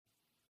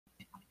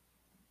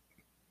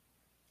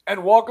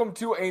And welcome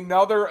to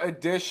another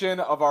edition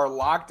of our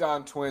Locked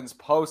On Twins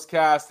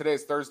postcast. Today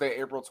is Thursday,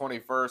 April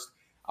 21st.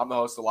 I'm the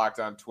host of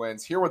Locked On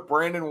Twins, here with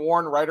Brandon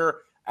Warren,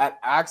 writer at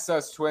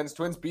Access Twins.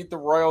 Twins beat the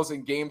Royals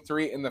in Game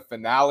 3 in the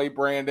finale,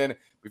 Brandon.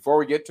 Before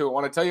we get to it, I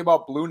want to tell you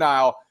about Blue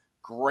Nile.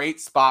 Great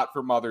spot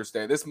for Mother's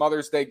Day. This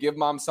Mother's Day, give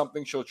mom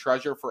something she'll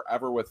treasure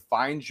forever with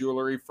fine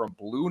jewelry from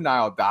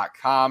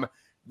BlueNile.com.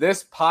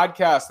 This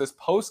podcast, this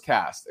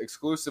postcast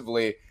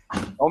exclusively,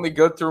 only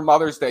good through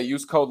Mother's Day.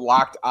 Use code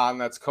Locked On.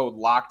 That's code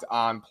Locked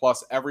On.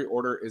 Plus, every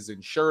order is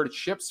insured,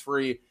 ships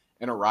free,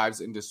 and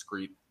arrives in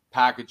discreet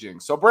packaging.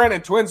 So,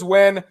 Brandon, Twins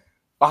win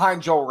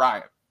behind Joe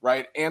Ryan,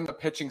 right? And the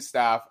pitching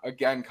staff,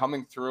 again,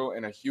 coming through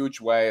in a huge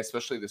way,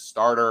 especially the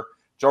starter.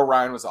 Joe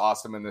Ryan was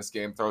awesome in this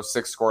game, throws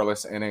 6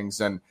 scoreless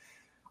innings. And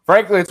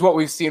frankly, it's what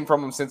we've seen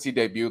from him since he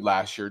debuted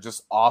last year.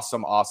 Just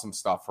awesome, awesome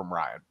stuff from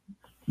Ryan.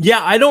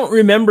 Yeah, I don't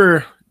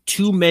remember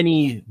too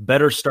many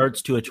better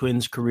starts to a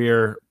Twins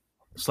career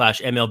 /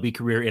 MLB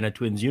career in a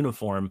Twins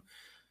uniform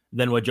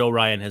than what Joe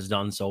Ryan has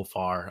done so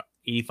far.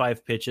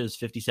 85 pitches,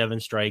 57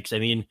 strikes. I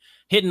mean,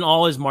 hitting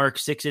all his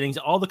marks, 6 innings,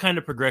 all the kind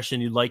of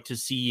progression you'd like to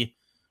see,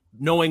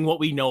 knowing what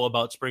we know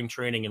about spring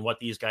training and what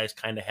these guys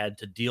kind of had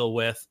to deal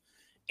with.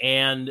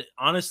 And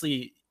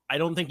honestly, I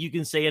don't think you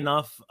can say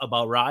enough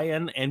about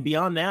Ryan. And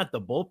beyond that,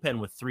 the bullpen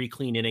with 3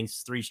 clean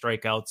innings, 3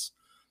 strikeouts.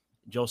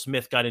 Joe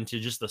Smith got into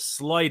just the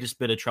slightest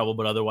bit of trouble,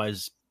 but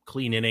otherwise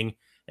clean inning.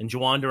 And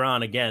Jhoan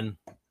Duran, again,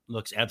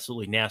 looks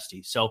absolutely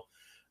nasty. So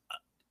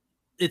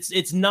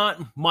it's not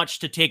much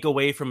to take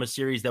away from a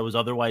series that was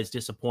otherwise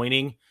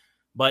disappointing.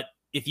 But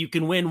if you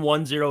can win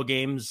 1-0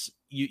 games,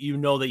 you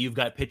know that you've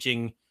got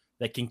pitching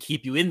that can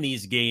keep you in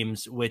these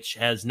games, which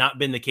has not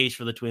been the case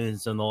for the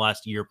Twins in the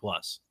last year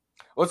plus.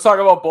 Let's talk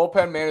about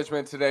bullpen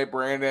management today,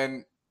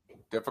 Brandon.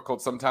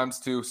 Difficult sometimes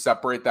to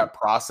separate that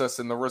process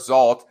and the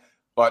result.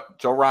 But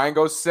Joe Ryan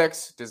goes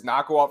 6, does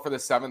not go out for the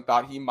 7th,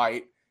 thought he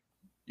might.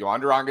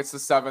 Jhoan Duran gets the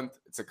 7th.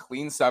 It's a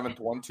clean 7th,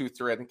 1, 2,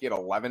 3. I think he had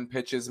 11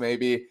 pitches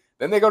maybe.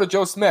 Then they go to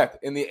Joe Smith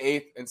in the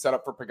 8th and set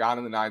up for Pagan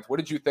in the 9th. What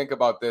did you think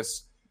about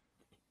this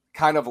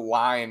kind of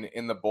line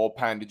in the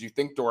bullpen? Did you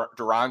think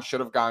Duran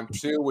should have gone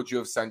 2? Would you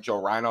have sent Joe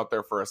Ryan out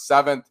there for a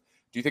 7th?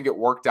 Do you think it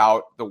worked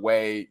out the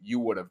way you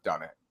would have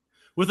done it?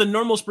 With a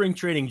normal spring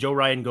training, Joe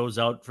Ryan goes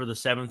out for the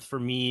 7th for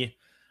me.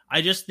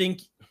 I just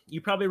think you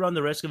probably run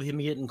the risk of him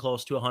getting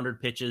close to 100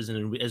 pitches.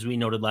 And as we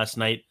noted last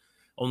night,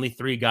 only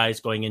 3 guys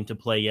going into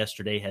play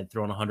yesterday had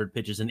thrown 100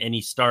 pitches in any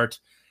start.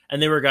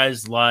 And they were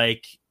guys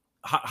like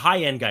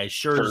high-end guys,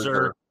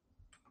 Scherzer.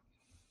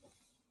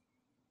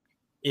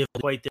 If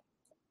quite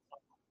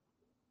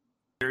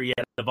there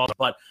yet,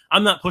 but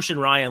I'm not pushing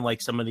Ryan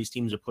like some of these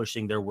teams are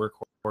pushing their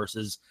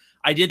workhorses.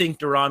 I did think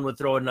Duran would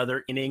throw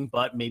another inning,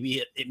 but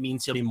maybe it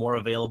means he'll be more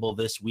available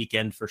this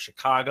weekend for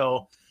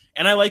Chicago.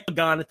 And I like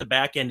Pagan at the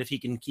back end if he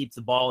can keep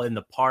the ball in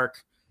the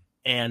park.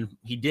 And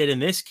he did in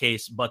this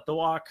case, but the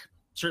walk,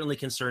 certainly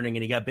concerning.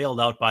 And he got bailed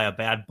out by a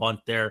bad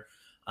bunt there.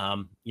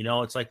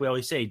 It's like we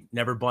always say,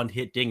 never bunt,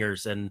 hit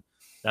dingers. And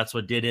that's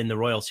what did in the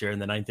Royals here in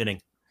the 9th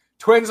inning.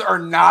 Twins are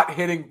not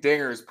hitting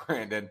dingers,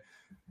 Brandon.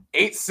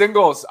 8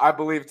 singles, I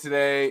believe,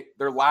 today.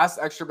 Their last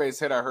extra base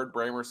hit, I heard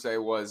Bramer say,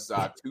 was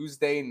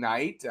Tuesday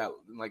night at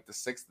like the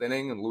 6th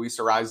inning and Luis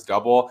Arraez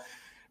double.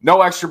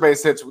 No extra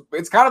base hits.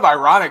 It's kind of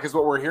ironic because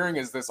what we're hearing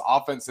is this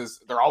offense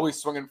they're always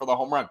swinging for the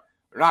home run.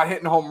 They're not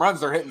hitting home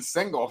runs. They're hitting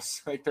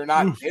singles. Like they're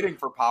not hitting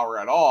for power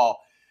at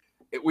all.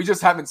 We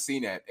just haven't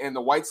seen it. And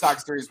the White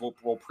Sox series, we'll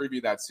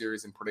preview that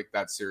series and predict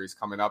that series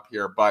coming up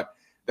here. But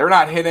they're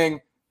not hitting.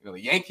 The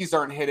Yankees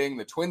aren't hitting.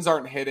 The Twins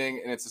aren't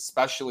hitting. And it's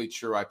especially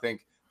true, I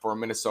think, for a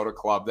Minnesota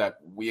club that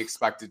we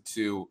expected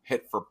to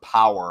hit for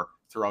power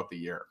throughout the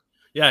year.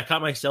 Yeah, I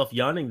caught myself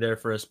yawning there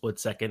for a split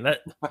second.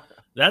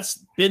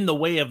 That's been the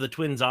way of the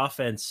Twins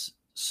offense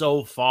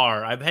so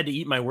far. I've had to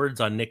eat my words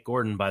on Nick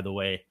Gordon, by the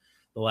way,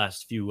 the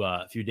last few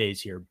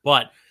days here.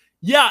 But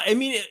yeah, I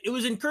mean, it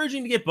was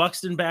encouraging to get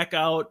Buxton back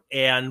out.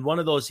 And one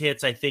of those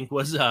hits, I think,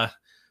 was a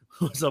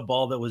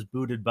ball that was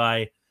booted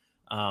by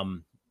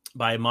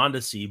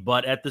Mondesi.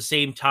 But at the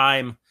same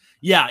time,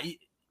 yeah,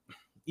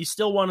 you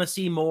still want to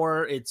see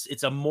more.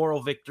 It's a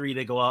moral victory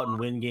to go out and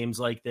win games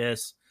like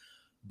this.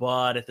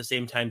 But at the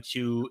same time,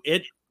 too,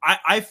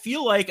 I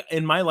feel like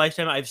in my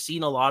lifetime, I've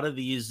seen a lot of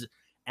these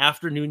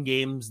afternoon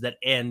games that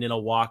end in a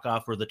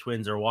walk-off where the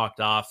Twins are walked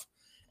off.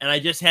 And I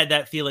just had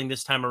that feeling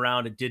this time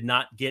around. It did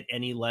not get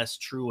any less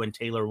true when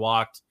Taylor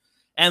walked.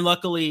 And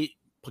luckily,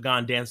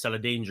 Pagan danced out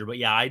of danger. But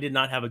yeah, I did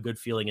not have a good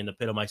feeling in the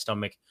pit of my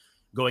stomach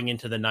going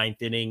into the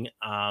 9th inning.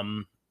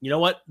 You know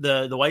what?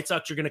 The White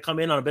Sox are going to come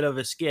in on a bit of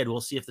a skid.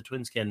 We'll see if the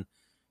Twins can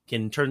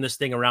turn this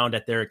thing around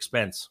at their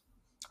expense.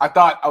 I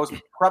thought I was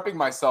prepping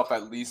myself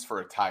at least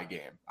for a tie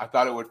game. I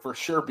thought it would for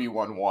sure be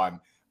 1-1.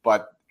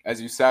 But as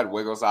you said,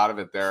 wiggles out of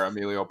it there,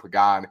 Emilio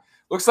Pagan.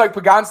 Looks like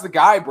Pagan's the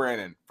guy,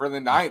 Brandon, for the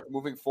 9th.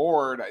 Moving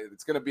forward,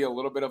 it's going to be a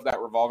little bit of that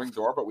revolving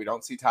door, but we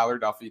don't see Tyler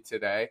Duffy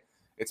today.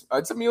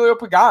 It's Emilio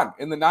Pagan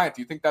in the 9th.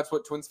 Do you think that's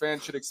what Twins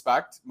fans should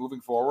expect moving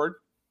forward?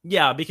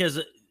 Yeah, because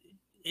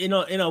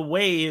in a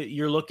way,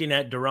 you're looking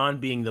at Duran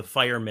being the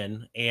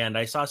fireman, and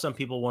I saw some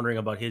people wondering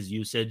about his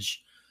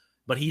usage,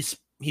 but he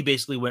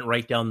basically went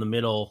right down the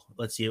middle.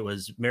 Let's see, it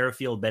was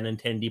Merrifield,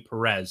 Benintendi,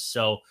 Perez.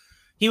 So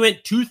he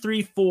went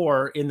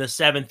 2-3-4 in the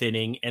 7th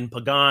inning, and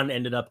Pagan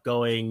ended up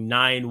going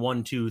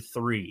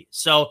 9-1-2-3.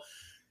 So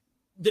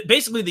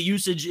basically the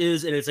usage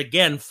is, and it's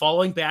again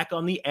falling back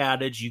on the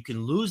adage, you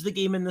can lose the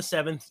game in the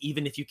 7th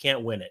even if you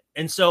can't win it.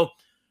 And so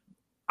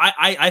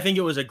I think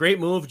it was a great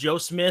move. Joe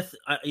Smith,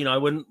 I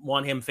wouldn't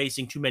want him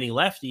facing too many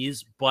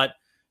lefties, but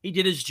he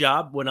did his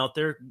job, went out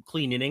there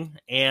clean inning.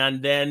 And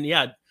then,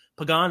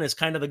 Pagan is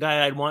kind of the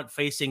guy I'd want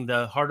facing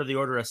the heart of the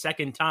order a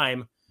second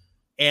time.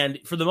 And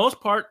for the most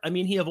part, I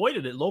mean, he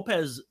avoided it.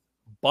 Lopez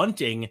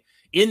bunting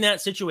in that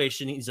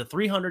situation. He's a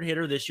 300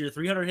 hitter this year,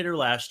 300 hitter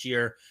last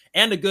year,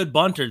 and a good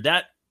bunter.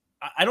 That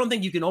I don't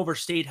think you can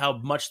overstate how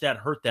much that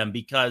hurt them,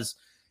 because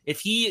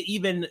if he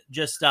even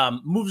just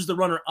moves the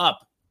runner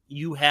up,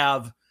 you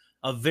have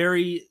a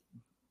very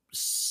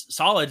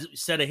solid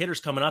set of hitters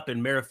coming up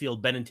in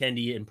Merrifield,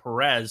 Benintendi, and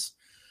Perez.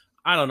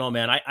 I don't know,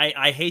 man.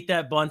 I hate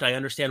that bunt. I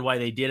understand why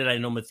they did it. I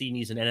know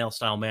Matheny's an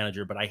NL-style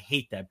manager, but I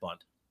hate that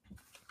bunt.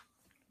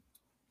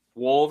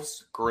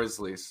 Wolves,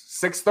 Grizzlies,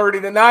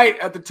 6:30 tonight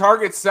at the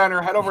Target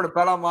Center. Head over to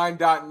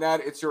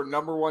betonline.net. It's your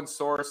number one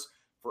source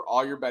for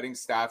all your betting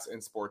stats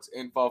and sports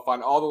info.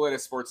 Find all the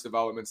latest sports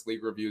developments,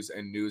 league reviews,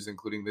 and news,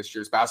 including this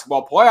year's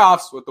basketball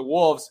playoffs with the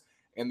Wolves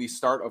and the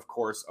start, of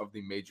course, of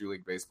the Major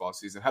League Baseball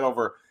season. Head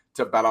over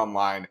to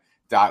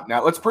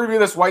betonline.net. Let's preview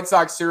this White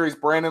Sox series.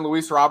 Brandon,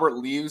 Luis Robert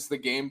leaves the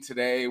game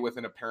today with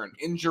an apparent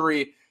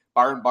injury.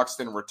 Byron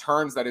Buxton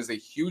returns. That is a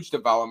huge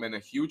development, a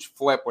huge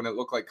flip when it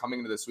looked like coming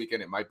into this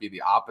weekend it might be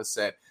the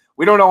opposite.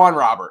 We don't know on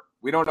Robert.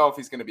 We don't know if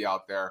he's going to be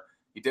out there.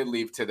 He did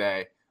leave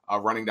today,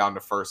 running down to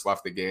first,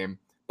 left the game.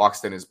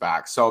 Buxton is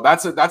back. So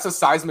that's a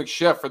seismic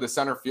shift for the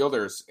center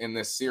fielders in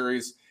this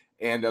series.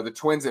 And the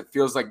Twins, it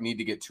feels like, need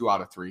to get 2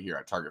 out of 3 here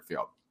at Target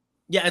Field.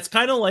 Yeah, it's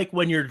kind of like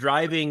when you're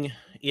driving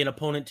in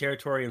opponent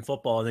territory in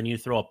football and then you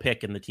throw a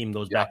pick and the team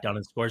goes back down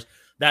and scores.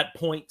 That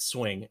point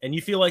swing. And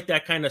you feel like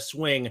that kind of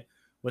swing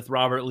with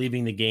Robert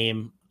leaving the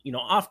game,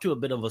 off to a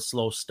bit of a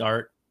slow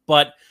start.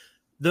 But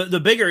the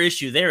bigger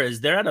issue there is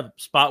they're at a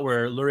spot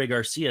where Lurie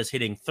Garcia is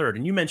hitting third.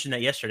 And you mentioned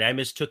that yesterday. I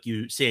mistook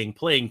you saying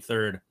playing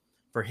third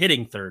for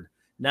hitting third.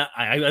 Now,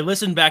 I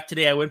listened back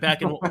today. I went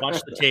back and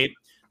watched the tape.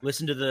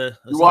 Listen to the.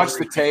 You watched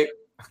the tape.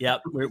 Yeah,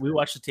 we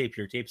watched the tape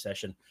here, tape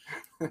session.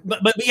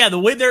 But yeah, the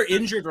way they're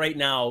injured right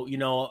now,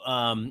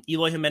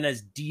 Eloy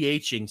Jimenez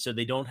DHing, so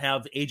they don't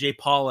have AJ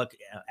Pollock.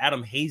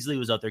 Adam Hazley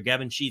was out there.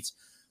 Gavin Sheets.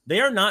 They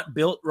are not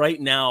built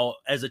right now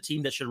as a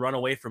team that should run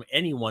away from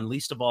anyone,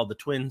 least of all the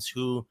Twins,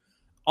 who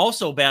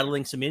also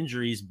battling some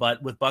injuries.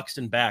 But with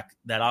Buxton back,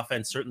 that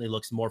offense certainly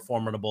looks more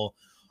formidable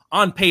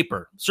on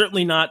paper.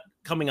 Certainly not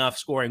coming off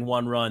scoring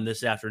 1 run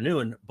this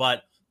afternoon,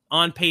 but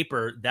on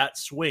paper, that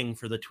swing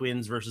for the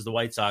Twins versus the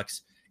White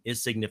Sox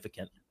is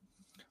significant.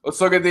 Let's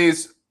look at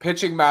these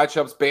pitching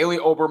matchups. Bailey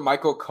Ober,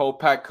 Michael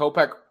Kopech.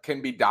 Kopech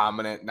can be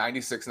dominant,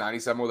 96,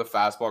 97 with a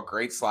fastball,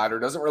 great slider,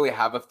 doesn't really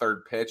have a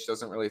third pitch,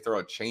 doesn't really throw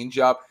a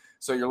changeup.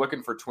 So you're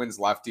looking for Twins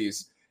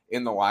lefties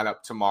in the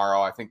lineup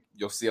tomorrow. I think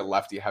you'll see a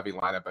lefty-heavy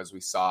lineup as we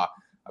saw.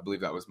 I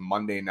believe that was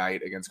Monday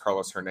night against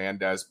Carlos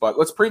Hernandez. But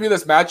let's preview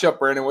this matchup,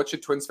 Brandon. What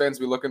should Twins fans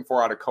be looking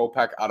for out of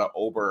Kopech, out of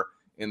Ober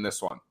in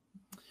this one?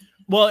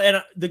 Well,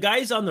 and the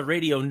guys on the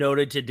radio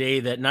noted today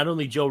that not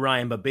only Joe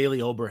Ryan, but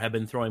Bailey Ober have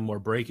been throwing more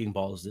breaking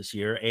balls this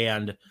year.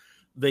 And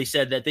they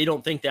said that they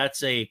don't think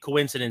that's a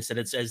coincidence that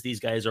it says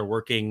these guys are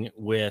working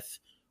with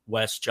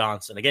Wes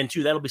Johnson. Again,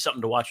 too, that'll be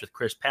something to watch with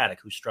Chris Paddock,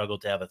 who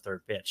struggled to have a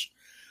third pitch.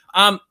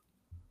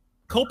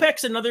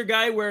 Kopech's another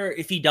guy where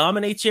if he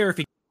dominates here, if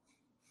he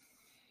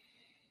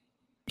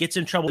gets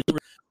in trouble,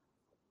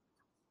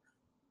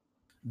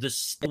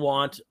 the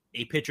want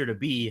a pitcher to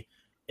be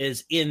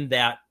is in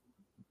that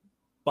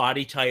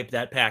body type,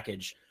 that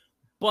package.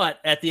 But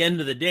at the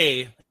end of the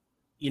day,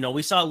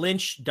 we saw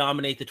Lynch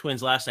dominate the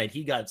Twins last night.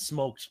 He got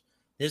smoked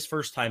his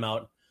first time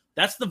out.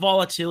 That's the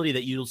volatility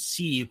that you'll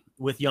see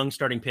with young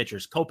starting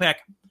pitchers. Kopech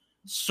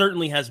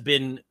certainly has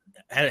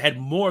had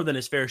more than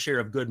his fair share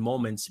of good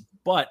moments,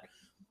 but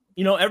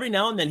every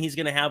now and then he's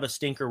going to have a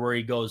stinker where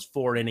he goes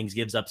 4 innings,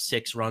 gives up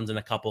 6 runs and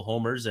a couple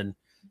homers. And,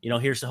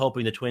 here's to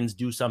hoping the Twins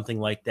do something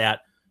like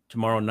that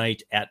tomorrow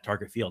night at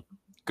Target Field.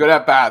 Good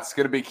at bats.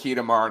 Going to be key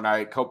tomorrow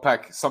night.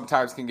 Kopech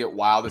sometimes can get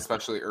wild,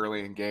 especially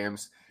early in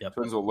games. Yep.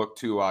 Twins will look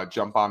to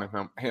jump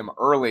on him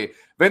early.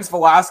 Vince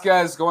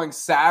Velasquez going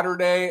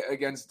Saturday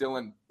against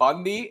Dylan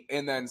Bundy.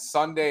 And then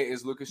Sunday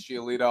is Lucas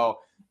Giolito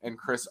and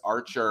Chris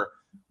Archer.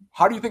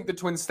 How do you think the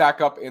Twins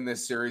stack up in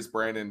this series,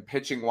 Brandon,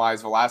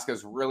 pitching-wise?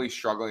 Velasquez really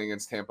struggling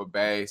against Tampa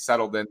Bay,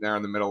 settled in there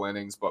in the middle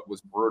innings, but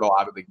was brutal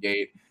out of the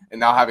gate. And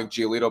now having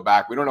Giolito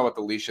back, we don't know what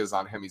the leash is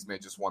on him. He's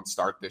made just 1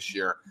 start this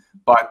year.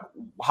 But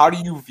how do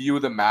you view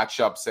the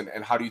matchups,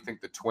 and how do you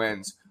think the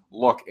Twins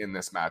look in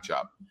this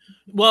matchup?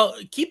 Well,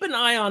 keep an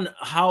eye on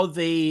how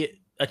they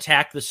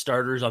attack the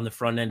starters on the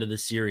front end of the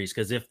series,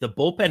 because if the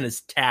bullpen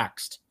is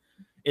taxed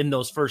in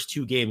those first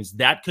 2 games,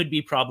 that could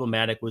be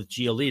problematic with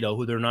Giolito,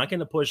 who they're not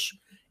going to push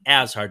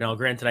as hard. Now,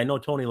 granted, I know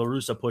Tony La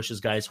Russa pushes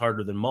guys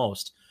harder than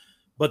most,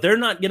 but they're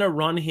not going to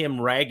run him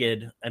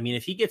ragged. I mean,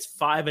 if he gets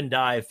 5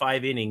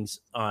 innings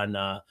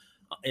on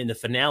in the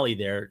finale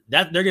there,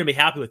 that they're going to be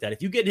happy with that.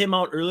 If you get him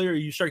out earlier,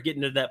 you start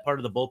getting to that part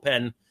of the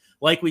bullpen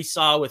like we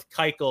saw with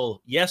Keuchel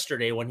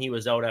yesterday when he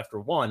was out after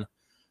 1,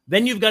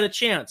 then you've got a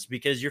chance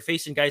because you're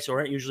facing guys who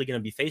aren't usually going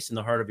to be facing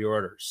the heart of your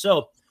order.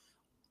 So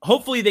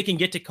hopefully they can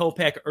get to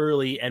Kopech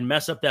early and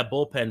mess up that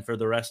bullpen for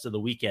the rest of the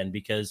weekend,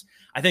 because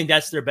I think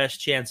that's their best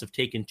chance of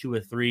taking 2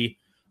 or 3.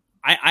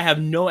 I have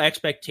no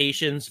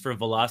expectations for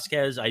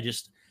Velasquez.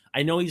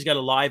 I know he's got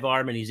a live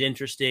arm and he's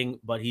interesting,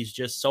 but he's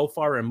just so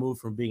far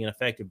removed from being an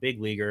effective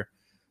big leaguer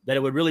that it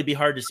would really be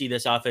hard to see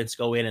this offense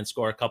go in and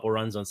score a couple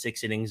runs on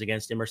 6 innings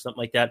against him or something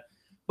like that.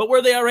 But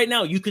where they are right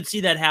now, you could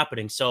see that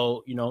happening.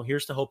 So,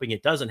 here's to hoping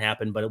it doesn't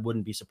happen, but it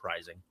wouldn't be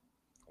surprising.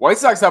 White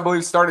Sox, I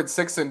believe, started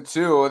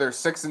 6-2. They're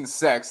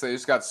 6-6. They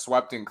just got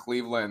swept in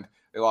Cleveland.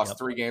 They lost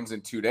 3 games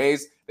in 2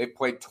 days. They've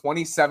played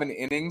 27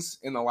 innings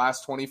in the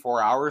last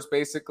 24 hours,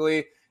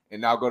 basically,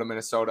 and now go to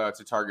Minnesota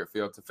to Target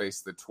Field to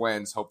face the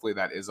Twins. Hopefully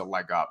that is a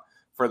leg up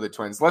for the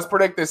Twins. Let's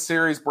predict this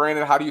series.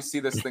 Brandon, how do you see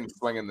this thing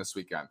swinging this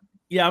weekend?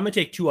 Yeah, I'm going to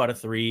take 2 out of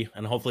 3,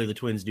 and hopefully the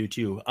Twins do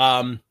too.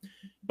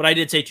 But I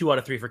did say 2 out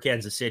of 3 for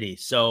Kansas City.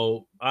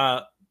 So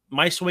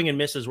my swing and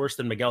miss is worse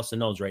than Miguel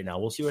Sano's right now.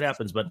 We'll see what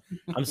happens, but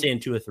I'm saying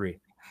 2 or 3.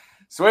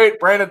 Sweet.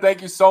 Brandon,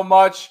 thank you so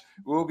much.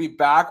 We'll be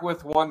back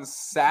with one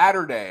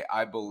Saturday,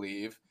 I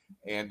believe,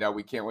 and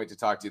we can't wait to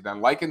talk to you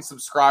then. Like and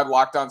subscribe,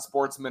 Locked On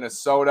Sports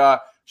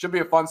Minnesota. Should be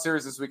a fun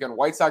series this weekend.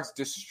 White Sox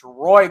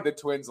destroyed the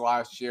Twins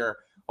last year.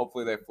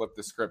 Hopefully they flip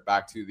the script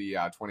back to the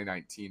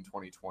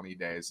 2019-2020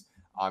 days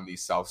on the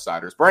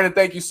Southsiders. Brandon,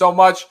 thank you so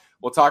much.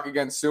 We'll talk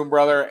again soon,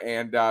 brother,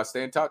 and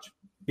stay in touch.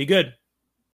 Be good.